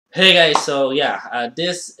Hey guys, so yeah,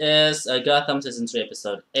 this is Gotham Season 3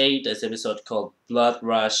 Episode 8. This episode called Blood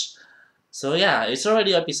Rush. So yeah, it's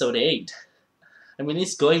already episode 8. I mean,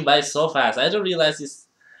 it's going by so fast. I don't realize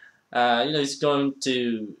it's going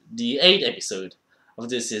to the 8th episode of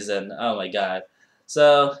this season. Oh my god.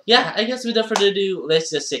 So yeah, I guess without further ado, let's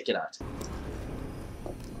just check it out.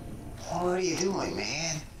 What are you doing,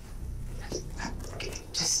 man?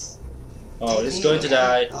 Just... Oh, it's going to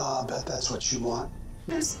die. Oh, I bet that's what you want.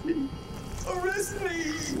 Arrest me! Arrest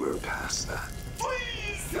me! We're past that.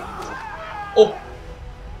 Please! Oh!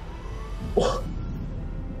 Oh.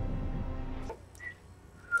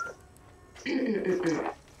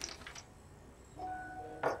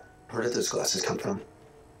 Where did those glasses come from?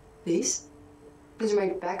 These? These are my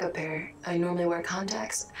backup pair. I normally wear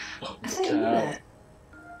contacts. Oh I thought you knew that.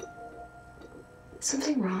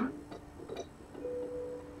 Something wrong?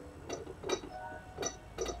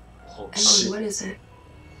 Oh Emily, shit. what is it?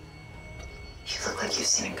 You look like you've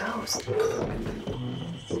seen a ghost.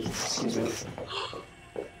 Excuse me.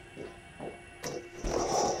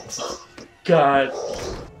 God.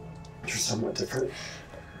 You're somewhat different.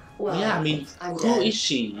 Well, Yeah, I mean, I'm who dead. is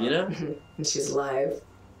she, you know? And she's alive.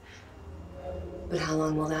 But how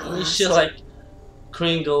long will that last? Is she like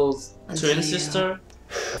Kringle's Until twin you- sister?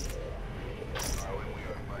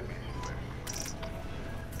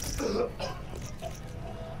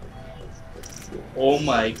 Oh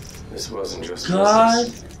my This wasn't just god!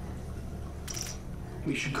 business.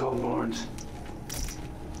 We should call Barnes.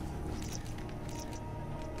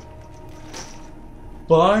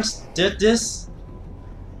 Barnes did this?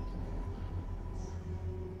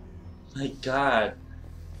 My god.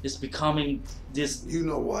 It's becoming this You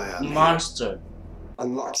know why I'm monster.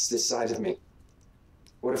 Unlocks this side of me.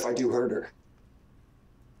 What if I do hurt her?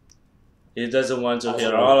 He doesn't want to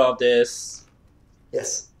hear all of this.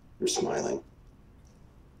 Yes. You're smiling.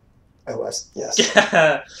 I was, yes.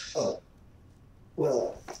 Oh.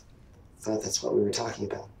 Well, I thought that's what we were talking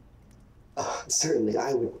about. Certainly,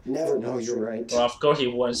 I would never know you're right. Well, of course he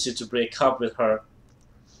wants you to break up with her.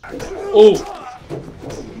 Oh!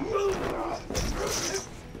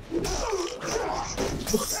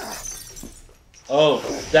 Oh,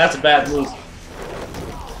 that's a bad move.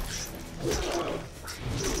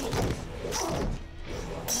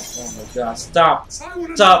 Oh my god, stop!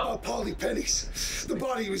 Stop! Polly pennies. The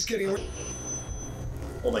body was getting.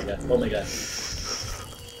 Oh my god, oh my god.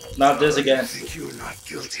 Not this I again. think you're not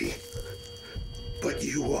guilty, but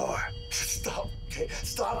you are. Stop. Okay,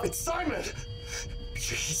 stop. It's Simon.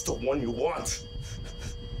 He's the one you want.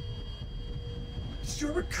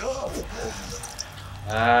 You're a cop.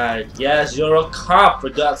 Ah, yes, you're a cop, for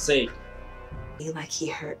God's sake. Like he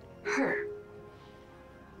hurt her.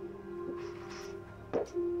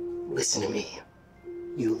 Listen to me,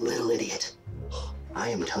 you little idiot. I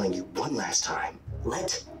am telling you one last time.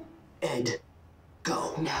 Let Ed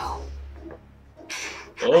go. No.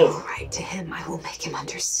 I Oh. will write to him. I will make him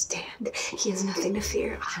understand. He has nothing to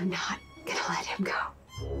fear. I'm not gonna let him go.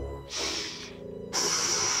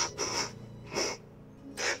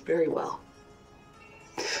 Very well.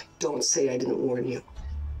 Don't say I didn't warn you.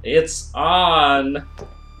 It's on.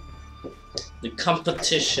 The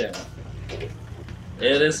competition.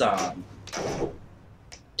 It is on.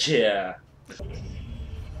 Yeah.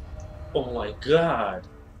 Oh my god.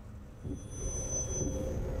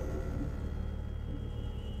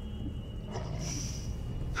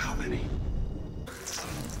 How many?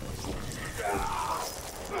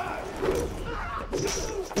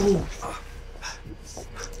 Ooh.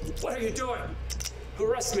 What are you doing?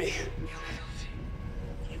 Arrest me.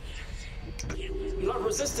 You're not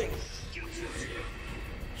resisting.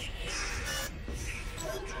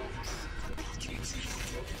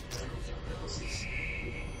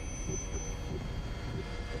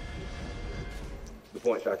 The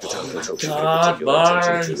point back to town. God,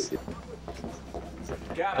 Barnes.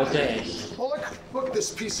 Okay. Oh, look,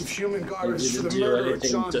 this piece of human You garbage for didn't the do murder of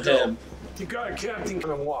anything John to Doe. him. You got a captain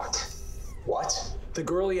and walked. What? The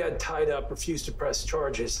girl he had tied up refused to press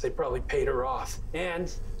charges. They probably paid her off.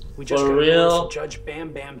 And we just For got an order real? from Judge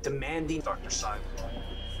Bam Bam demanding Dr. Simon.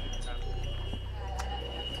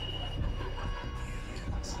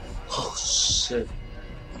 Oh shit.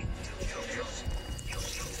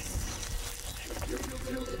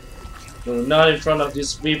 No, not in front of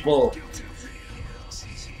these people.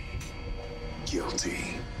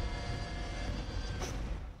 Guilty.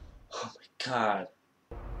 Oh my god.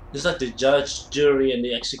 It's like the judge, jury, and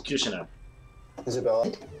the executioner.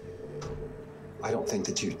 Isabella? I don't think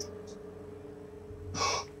that you...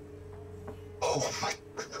 Oh my...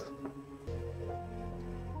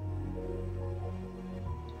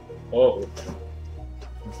 Oh.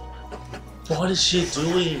 What is she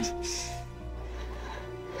doing?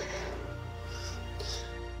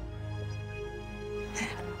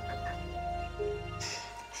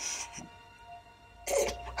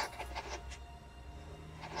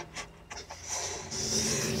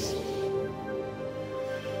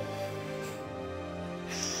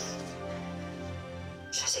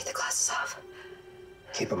 Should I take the glasses off?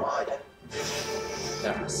 Keep them on.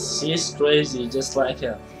 Yeah, she's crazy, just like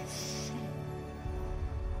him.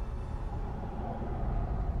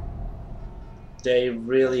 They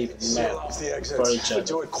really Seal met off the for exits, each but other.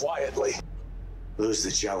 do it quietly. Lose the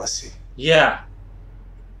jealousy. Yeah,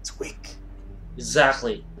 It's weak.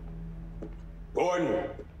 exactly. Gordon.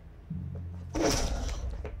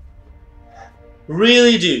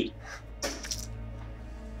 Really, dude?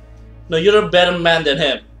 No, you're a better man than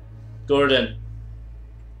him, Gordon.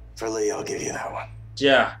 For Lee, I'll give you that one.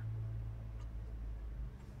 Yeah.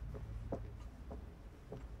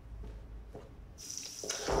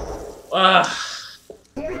 Ah.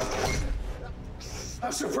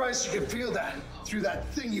 I'm surprised you can feel that through that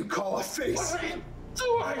thing you call a face. What are you doing?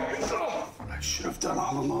 Oh, I should have done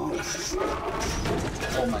all along.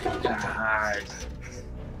 Oh my god.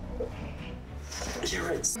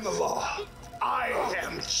 You're in the law. I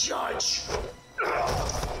am judge,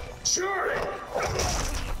 jury,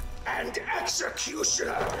 and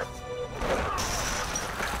executioner.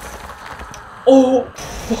 Oh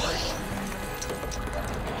boy.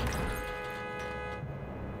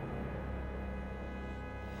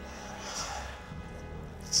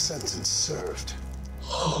 Sentence served.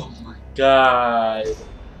 Oh my god.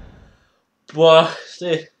 What?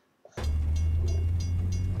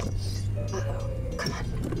 Come on.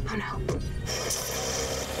 Oh no.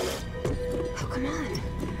 Oh, come on.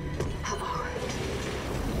 Uh-oh.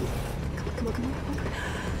 Come on.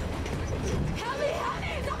 Help me!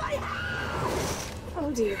 Somebody help!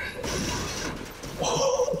 Oh dear.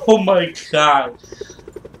 Oh my god.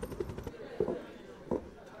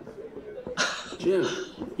 Jim,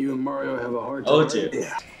 you and Mario have a hard time. Oh dear.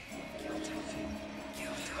 Yeah.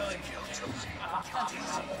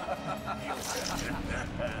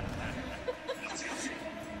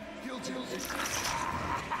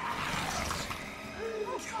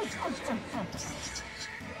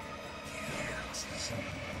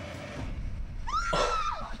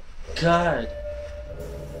 God.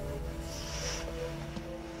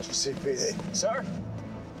 CPD. Sir?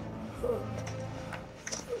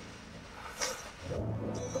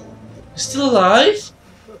 Still alive?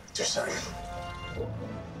 Your son.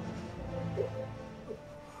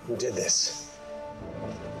 Who did this?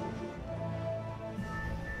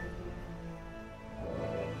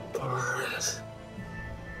 Barnes.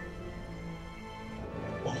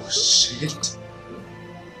 Oh shit.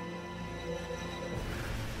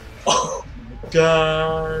 Oh my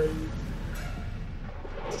god.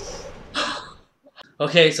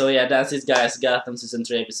 Okay, so yeah, that's it guys. Gotham Season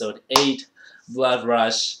 3 Episode 8, Blood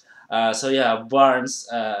Rush. So yeah, Barnes,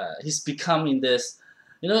 he's becoming this,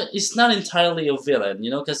 you know, he's not entirely a villain, you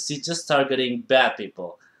know, because he's just targeting bad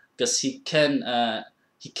people. Because he can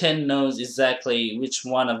knows exactly which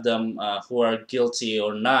one of them who are guilty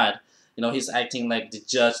or not. You know, he's acting like the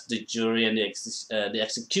judge, the jury, and the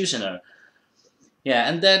executioner. Yeah,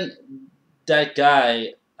 and then that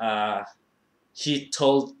guy, he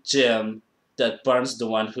told Jim that Barnes the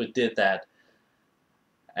one who did that.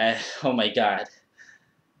 Oh my god.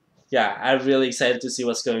 Yeah, I'm really excited to see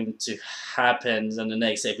what's going to happen in the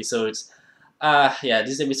next episodes. Yeah,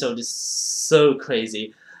 this episode is so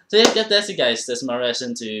crazy. So yeah, that's it guys. That's my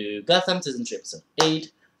reaction to Gotham Season 3 Episode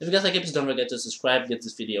 8. If you guys like it, don't forget to subscribe, give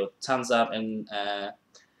this video a thumbs up, and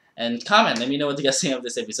comment. Let me know what you guys think of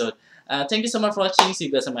this episode. Thank you so much for watching. See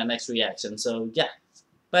you guys in my next reaction. So yeah,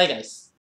 bye guys.